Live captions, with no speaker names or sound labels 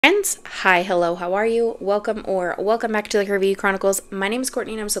Friends, hi, hello, how are you? Welcome back to the Curvy E Chronicles. My name is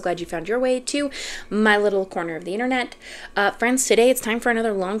Courtney and I'm so glad you found your way to my little corner of the internet. Friends, today it's time for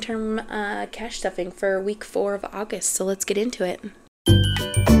another long-term cash stuffing for week 4 of August, so let's get into it.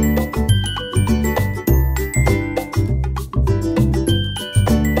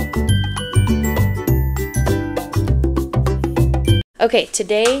 Okay,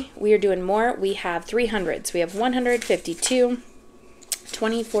 today we are doing more. We have 300s. We have 100, 52,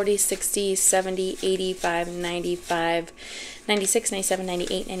 20, 40, 60, 70, 85, 95, 96, 97,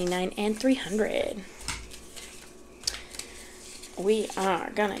 98, 99, and 300. We are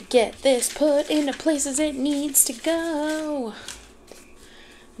gonna get this put into places it needs to go.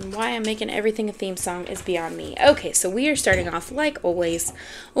 And why I'm making everything a theme song is beyond me. Okay, so we are starting off, like always,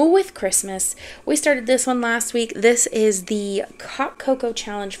 with Christmas. We started this one last week. This is the Coco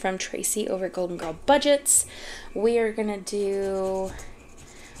challenge from Tracy over at Golden Girl Budgets. We are gonna do...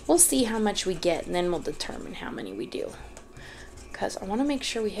 We'll see how much we get, and then we'll determine how many we do. Because I want to make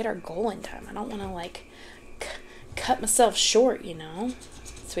sure we hit our goal in time. I don't want to, like, cut myself short, you know?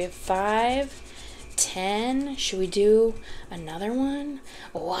 So we have 5, 10. Should we do another one?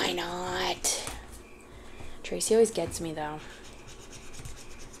 Why not? Tracy always gets me, though.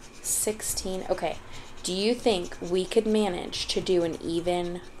 16. Okay. Do you think we could manage to do an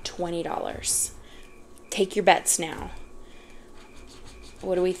even $20? Take your bets now.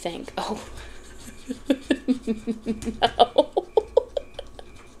 What do we think? Oh, no.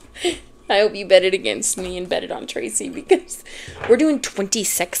 I hope you bet it against me and bet it on Tracy because we're doing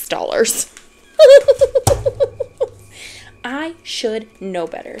 $26. I should know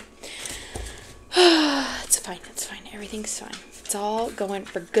better. It's fine. It's fine. Everything's fine. It's all going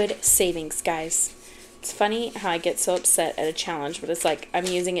for good savings, guys. It's funny how I get so upset at a challenge, but it's like I'm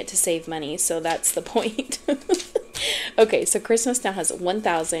using it to save money, so that's the point. Okay, so Christmas now has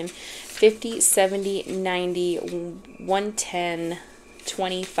 1,000, 50, 70, 90, 110,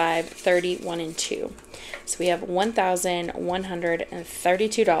 25, 30, 1, and 2. So we have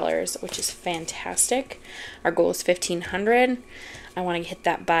 $1,132, which is fantastic. Our goal is $1,500. I want to hit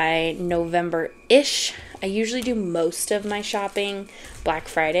that by November-ish. I usually do most of my shopping Black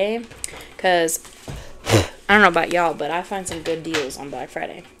Friday because I don't know about y'all, but I find some good deals on Black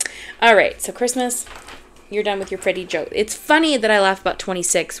Friday. All right, so Christmas... You're done with your pretty joke. It's funny that I laughed about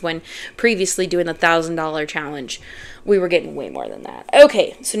 26 when previously doing the $1,000 challenge, we were getting way more than that.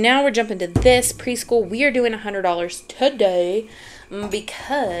 Okay, so now we're jumping to this preschool. We are doing $100 today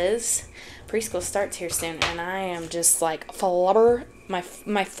because preschool starts here soon, and I am just like flubber. My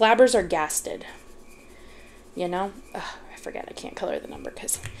flabbers are gasted. You know? Ugh, I forget I can't color the number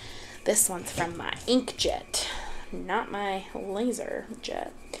because this one's from my inkjet, not my laser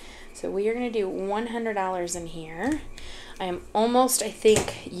jet. So we are going to do $100 in here. I am almost, I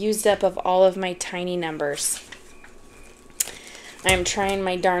think, used up of all of my tiny numbers. I am trying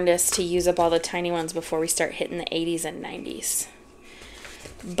my darndest to use up all the tiny ones before we start hitting the 80s and 90s.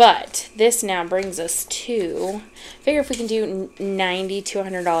 But this now brings us to, figure if we can do $90 to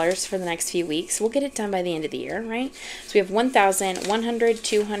 $100 for the next few weeks, we'll get it done by the end of the year, right? So we have 1,000, 100,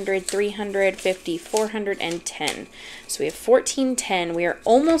 200, 350, 410. So we have 1,410. We are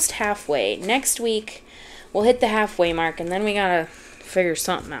almost halfway. Next week, we'll hit the halfway mark, and then we gotta figure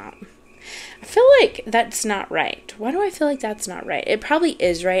something out. I feel like that's not right. Why do I feel like that's not right? It probably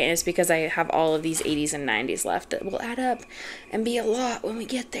is right, and it's because I have all of these 80s and 90s left that will add up and be a lot when we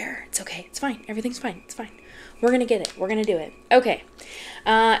get there. It's okay. It's fine. Everything's fine. It's fine. We're going to get it. We're going to do it. Okay.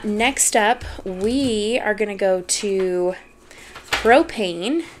 Next up, we are going to go to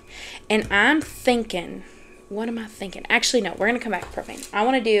propane, and I'm thinking, what am I thinking? Actually, no, we're going to come back to propane. I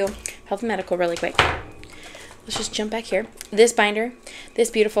want to do health and medical really quick. Let's just jump back here. This binder,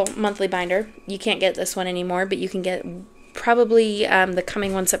 this beautiful monthly binder, you can't get this one anymore, but you can get probably the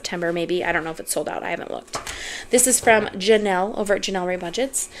coming one September maybe. I don't know if it's sold out. I haven't looked. This is from Janelle over at Janelle Ray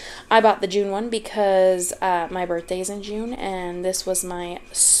Budgets. I bought the June one because my birthday is in June, and this was my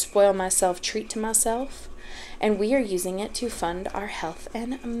spoil myself treat to myself, and we are using it to fund our health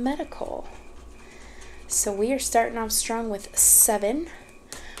and medical. So we are starting off strong with 7.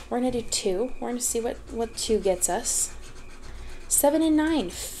 We're going to do 2. We're going to see what 2 gets us. 7 and 9.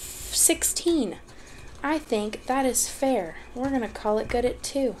 16. I think that is fair. We're going to call it good at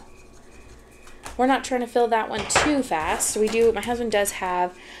 2. We're not trying to fill that one too fast. My husband does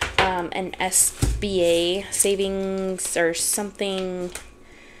have an SBA savings or something.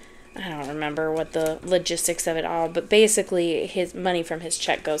 I don't remember what the logistics of it all, but basically his money from his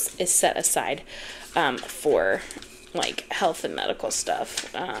check is set aside for like health and medical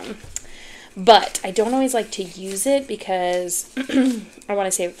stuff. But I don't always like to use it because I want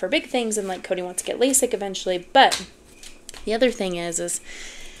to save it for big things, and like Cody wants to get LASIK eventually. But the other thing is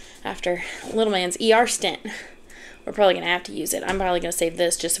after little man's ER stint, we're probably going to have to use it. I'm probably going to save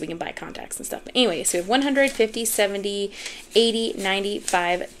this just so we can buy contacts and stuff. But anyway, so we have 100, 50, 70, 80,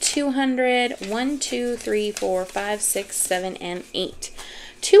 95, 200, 1, 2, 3, 4, 5, 6, 7, and 8.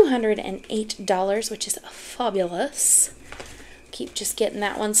 $208, which is fabulous. Keep just getting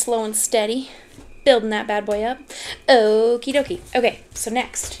that one slow and steady. Building that bad boy up. Okie dokie. Okay, so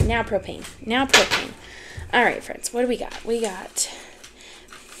next. Now propane. All right, friends. What do we got? We got...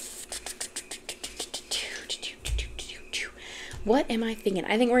 What am I thinking?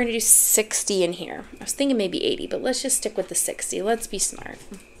 I think we're going to do 60 in here. I was thinking maybe 80, but let's just stick with the 60. Let's be smart.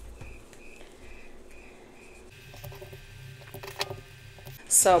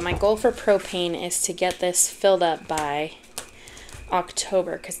 So my goal for propane is to get this filled up by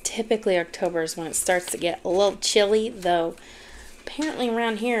October, because typically October is when it starts to get a little chilly, though apparently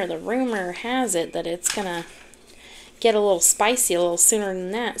around here the rumor has it that it's going to get a little spicy a little sooner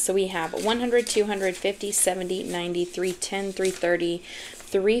than that. So we have 100, 200, 50, 70, 90, 310, 330,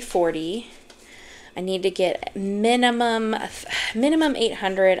 340. I need to get minimum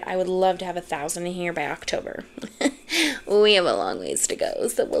 800. I would love to have 1,000 in here by October. We have a long ways to go,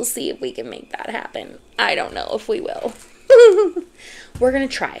 so we'll see if we can make that happen. I don't know if we will. We're going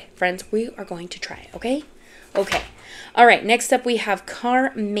to try, friends. We are going to try, okay? Okay. All right, next up we have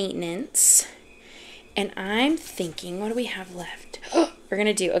car maintenance. And I'm thinking, what do we have left? We are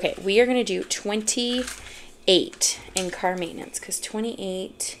going to do 28 in car maintenance, because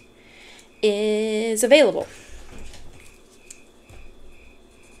 28 is available.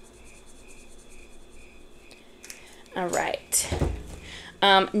 All right.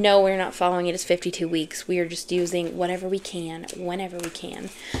 No, we're not following it as 52 weeks. We are just using whatever we can, whenever we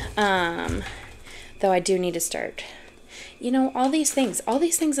can. Though I do need to start. You know, all these things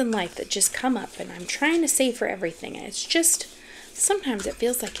in life that just come up, and I'm trying to save for everything, and it's just, sometimes it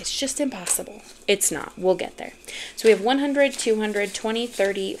feels like it's just impossible. It's not. We'll get there. So we have 100, 200, 20,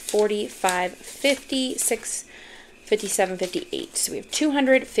 30, 45, 56, 57, 58. So we have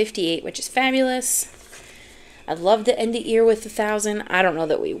 258, which is fabulous. I'd love to end the year with 1,000. I don't know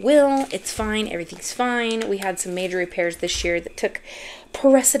that we will. It's fine. Everything's fine. We had some major repairs this year that took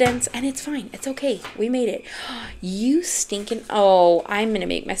precedence, and it's fine. It's okay. We made it. You stinking... Oh, I'm going to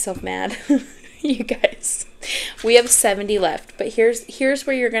make myself mad. You guys. We have 70 left, but here's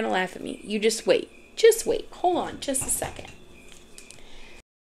where you're going to laugh at me. You just wait. Just wait. Hold on just a second.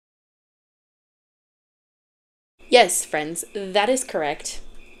 Yes, friends, that is correct.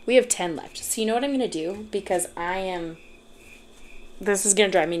 We have 10 left. So you know what I'm going to do? Because this is going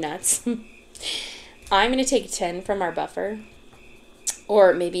to drive me nuts. I'm going to take 10 from our buffer,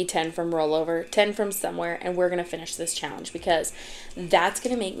 or maybe 10 from rollover, 10 from somewhere, and we're going to finish this challenge, because that's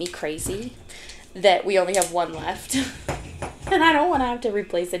going to make me crazy that we only have one left. And I don't want to have to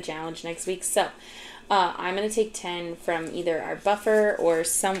replace a challenge next week. So I'm going to take 10 from either our buffer or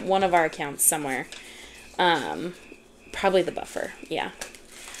one of our accounts somewhere. Probably the buffer. Yeah.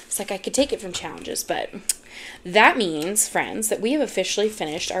 It's like I could take it from challenges, but that means, friends, that we have officially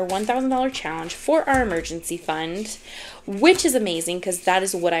finished our $1,000 challenge for our emergency fund, which is amazing because that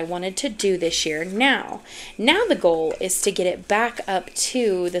is what I wanted to do this year. Now the goal is to get it back up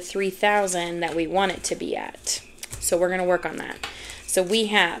to the 3,000 that we want it to be at. So we're going to work on that. So we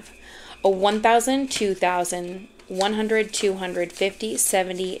have a 1,000, 2,000, 100, 200, 50,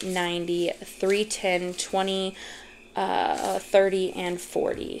 70, 90, 310, 20, 30, and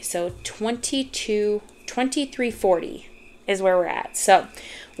 40. So 2340 is where we're at. So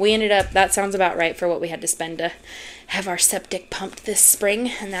we ended up, that sounds about right for what we had to spend to have our septic pumped this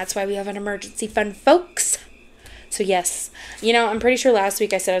spring, and that's why we have an emergency fund, folks. So yes, you know, I'm pretty sure last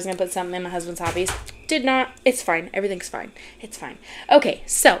week I said I was going to put something in my husband's hobbies. Did not. It's fine. Everything's fine. It's fine. Okay,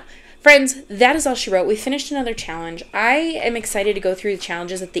 so friends, that is all she wrote. We finished another challenge. I am excited to go through the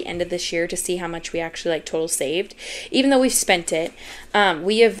challenges at the end of this year to see how much we actually total saved, even though we've spent it.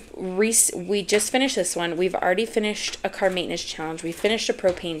 We just finished this one. We've already finished a car maintenance challenge. We finished a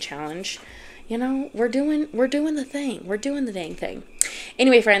propane challenge. You know, we're doing the thing. We're doing the dang thing.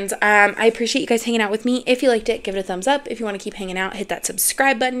 Anyway, friends, I appreciate you guys hanging out with me. If you liked it, give it a thumbs up. If you want to keep hanging out, hit that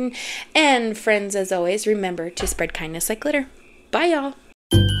subscribe button. And friends, as always, remember to spread kindness like glitter. Bye, y'all.